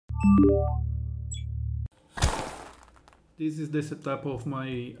This is the setup of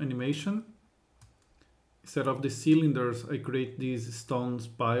my animation. Instead of the cylinders, I create this stones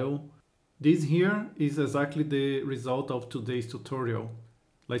pile. This here is exactly the result of today's tutorial.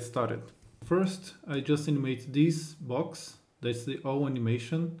 Let's start it. First, I just animate this box. That's the all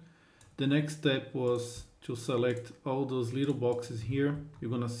animation. The next step was to select all those little boxes here. You're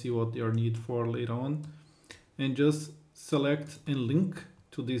gonna see what they are needed for later on. And just select and link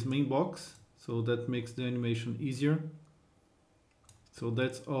to this main box. So that makes the animation easier. So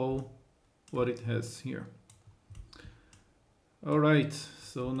that's all what it has here. All right,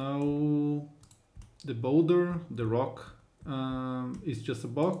 so now the boulder, the rock, is just a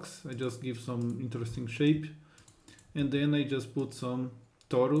box. I just give some interesting shape, and then I just put some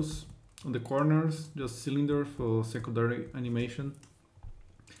torus on the corners, just cylinder for secondary animation,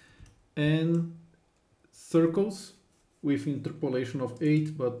 and circles with interpolation of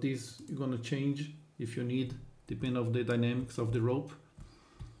 8, but this you're gonna change if you need, depending on the dynamics of the rope.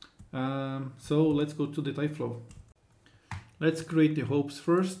 So let's go to the tyFlow. Let's create the hopes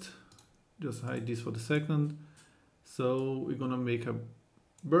first. Just hide this for the second. So we're gonna make a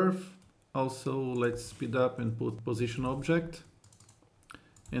birth. Also, let's speed up and put position object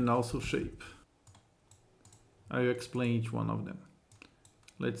and also shape. I'll explain each one of them.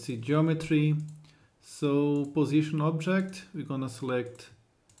 Let's see geometry. So position object, we're gonna select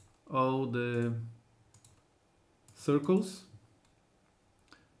all the circles.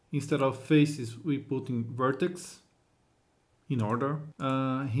 Instead of faces, we put in vertex in order.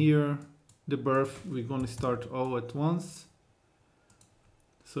 Here, the birth, we're gonna start all at once.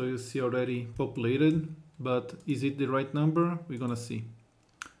 So you see already populated, but is it the right number? We're gonna see.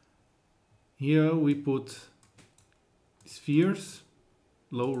 Here we put spheres,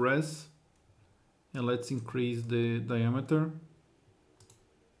 low res, and let's increase the diameter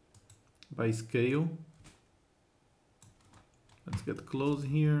by scale. Let's get close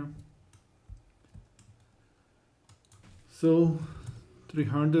here. So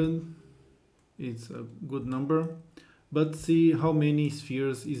 300 is a good number, but see how many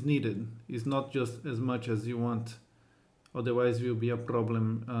spheres is needed. It's not just as much as you want. Otherwise will be a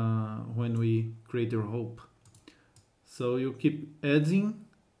problem when we create your hope. So you keep adding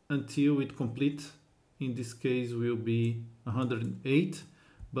until it complete. In this case will be 108,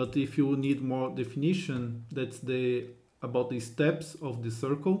 but if you need more definition, that's about the steps of the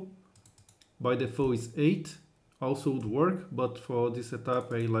circle. By default is 8, also would work, but for this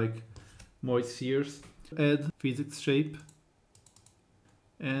setup I like more spheres. Add physics shape,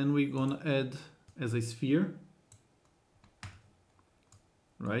 and we're gonna add as a sphere,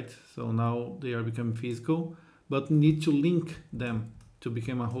 right? So now they are becoming physical, but need to link them to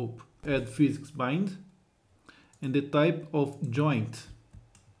become a hope. Add physics bind, and the type of joint.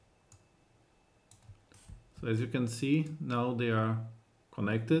 So as you can see, now they are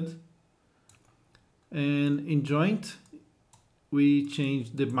connected. And in joint, we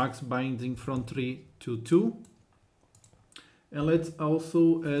change the max binding from 3 to 2. And let's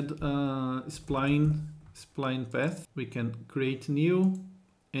also add a spline path. We can create new,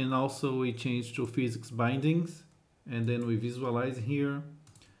 and also we change to physics bindings. And then we visualize here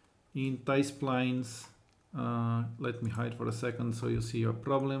in tySplines. Let me hide for a second so you see your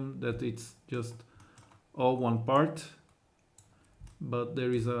problem, that it's just all one part, but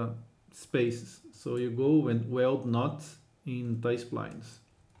there is a space. So you go and weld knots in tySplines.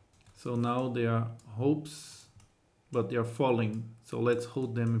 So now they are hopes, but they are falling. So let's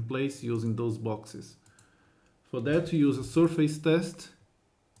hold them in place using those boxes. For that, we use a surface test.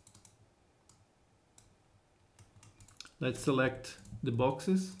 Let's select the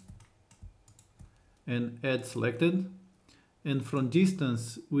boxes and add selected. And from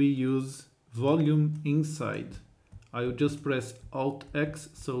distance, we use volume inside. I will just press Alt X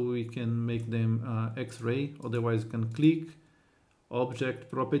so we can make them X-ray. Otherwise, you can click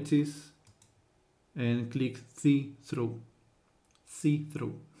Object Properties and click See Through. See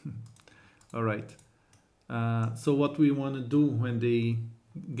Through. All right. So what we want to do when they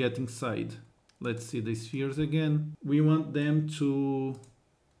get inside? Let's see the spheres again. We want them to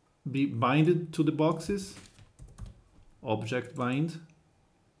be binded to the boxes. Object bind.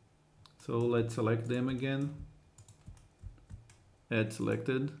 So let's select them again. Add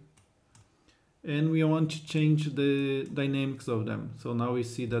selected. And we want to change the dynamics of them. So now we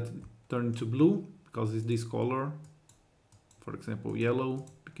see that turned to blue because it's this color. For example, yellow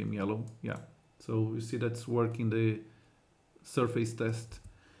became yellow. Yeah. So you see that's working the surface test.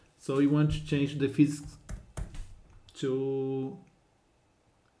 So we want to change the physics to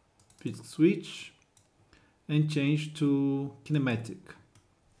physics switch and change to kinematic.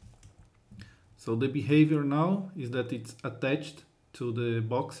 So the behavior now is that it's attached to the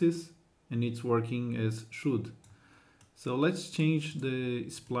boxes and it's working as should. So let's change the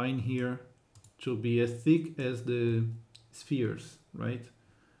spline here to be as thick as the spheres, right?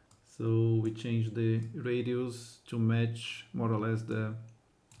 So we change the radius to match more or less the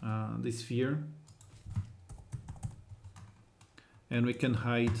sphere. And we can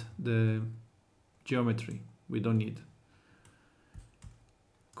hide the geometry we don't need.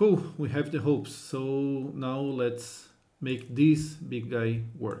 Cool, we have the hopes. So now let's make this big guy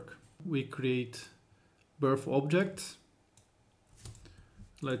work. We create birth objects.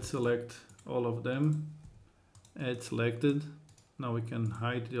 Let's select all of them, add selected. Now we can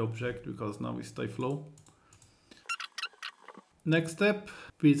hide the object because now it's tyFlow. Next step,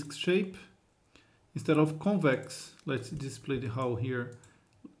 physics shape. Instead of convex, let's display the hull here.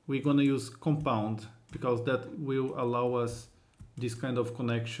 We're gonna use compound because that will allow us this kind of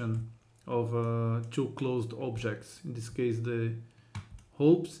connection of two closed objects. In this case, the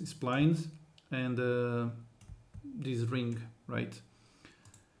hopes, splines, and this ring, right?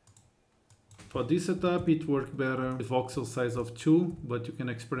 For this setup, it works better with voxel size of 2, but you can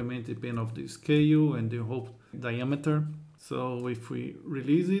experiment depending on the scale and the hope diameter. So if we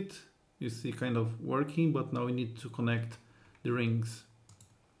release it, you see kind of working, but now we need to connect the rings.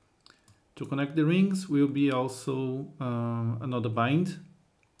 To connect the rings will be also another bind.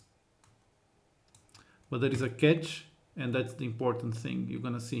 But there is a catch, and that's the important thing you're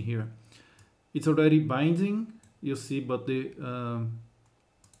gonna see here. It's already binding, you see, but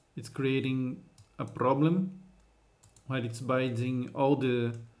it's creating a problem where it's binding all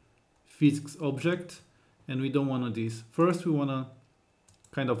the physics object, and we don't want this. First, we want to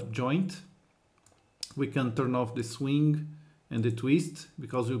kind of joint. We can turn off the swing and the twist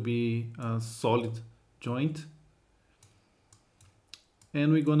because it will be a solid joint.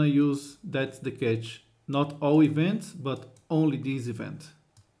 And we're gonna use, that's the catch, not all events, but only this event.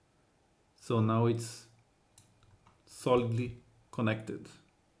 So now it's solidly connected.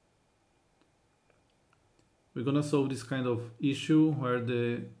 We're gonna solve this kind of issue where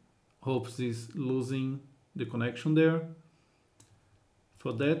the hopes is losing the connection there.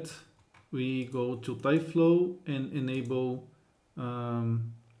 For that, we go to tyFlow and enable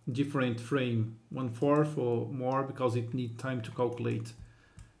different frame, 1/4 or more, because it needs time to calculate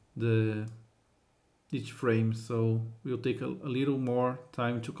each frame. So we'll take a little more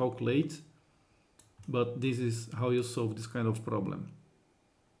time to calculate, but this is how you solve this kind of problem.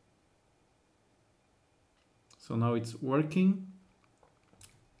 So now it's working.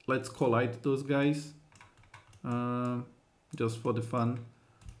 Let's collide those guys just for the fun.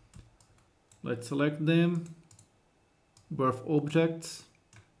 Let's select them, birth objects.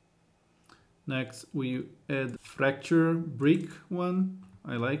 Next we add fracture brick one,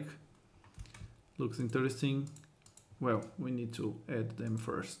 I like, looks interesting. Well, we need to add them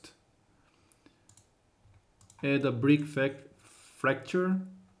first. Add a brick fracture,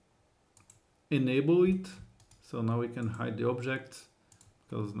 enable it. So now we can hide the object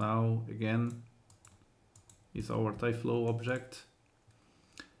because now again it's our tyFlow object.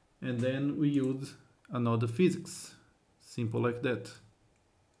 And then we use another physics, simple like that.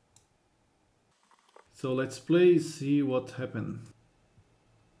 So let's play, see what happened.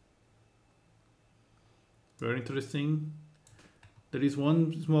 Very interesting. There is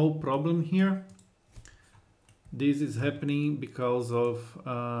one small problem here. This is happening because of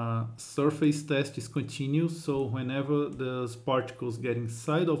surface test is continuous. So whenever the particles get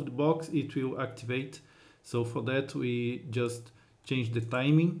inside of the box, it will activate. So for that, we just change the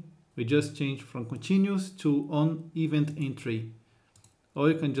timing. We just change from continuous to on event entry. Or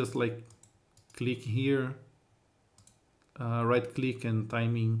you can just like click here, right click and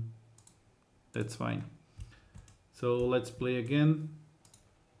timing. That's fine. So let's play again.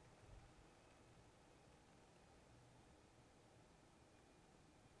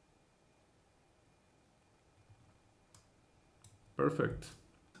 Perfect.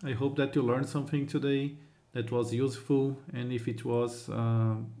 I hope that you learned something today that was useful, and if it was,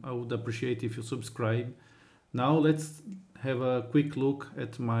 I would appreciate if you subscribe. Now let's have a quick look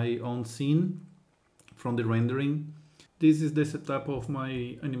at my own scene from the rendering. This is the setup of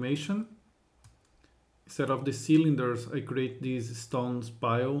my animation. Instead of the cylinders, I create this stones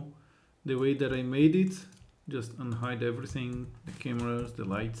pile. The way that I made it, just unhide everything, the cameras, the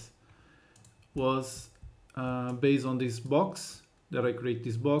lights, was based on this box. That I create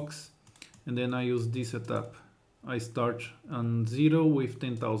this box, and then I use this setup. I start on 0 with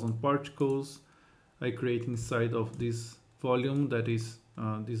 10,000 particles. I create inside of this volume that is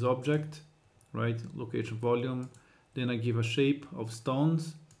this object, right? Location volume. Then I give a shape of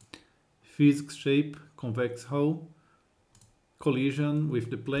stones, physics shape, convex hull, collision with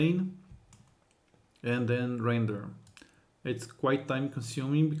the plane, and then render. It's quite time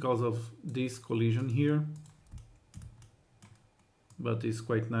consuming because of this collision here, but it's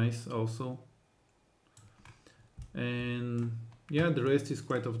quite nice also. And yeah, the rest is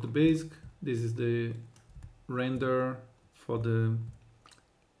quite of the basic. This is the render for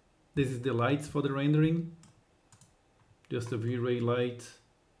this is the lights for the rendering. Just a V-Ray light,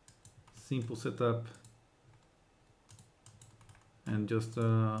 simple setup, and just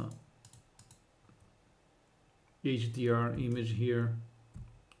a HDR image here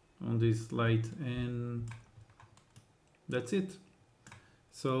on this light, and that's it.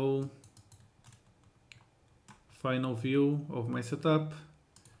 So final view of my setup.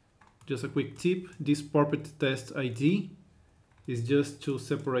 Just a quick tip, this property test ID is just to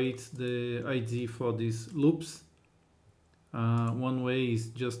separate the ID for these loops. One way is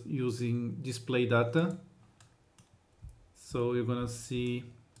just using display data. So you're gonna see,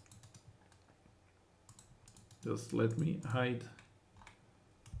 just let me hide.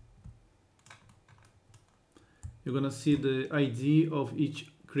 You're gonna see the ID of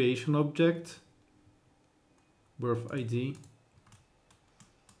each creation object, birth ID,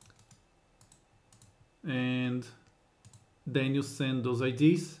 and then you send those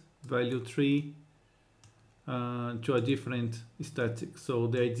IDs, value 3, to a different static. So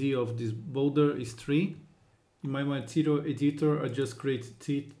the ID of this boulder is 3. In my material editor, I just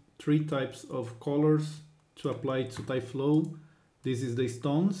created 3 types of colors to apply to tyFlow. This is the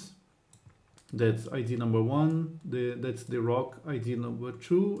stones, that's ID number 1, that's the rock ID number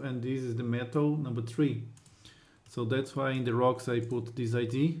 2, and this is the metal number 3. So that's why in the rocks I put this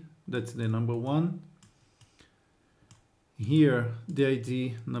ID, that's the number 1. Here the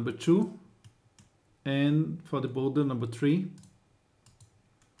ID number 2, and for the boulder number 3,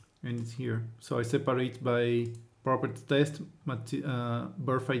 and it's here. So I separate by property test,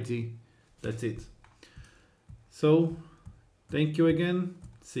 birth ID. That's it. So thank you again.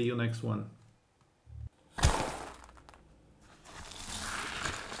 See you next one.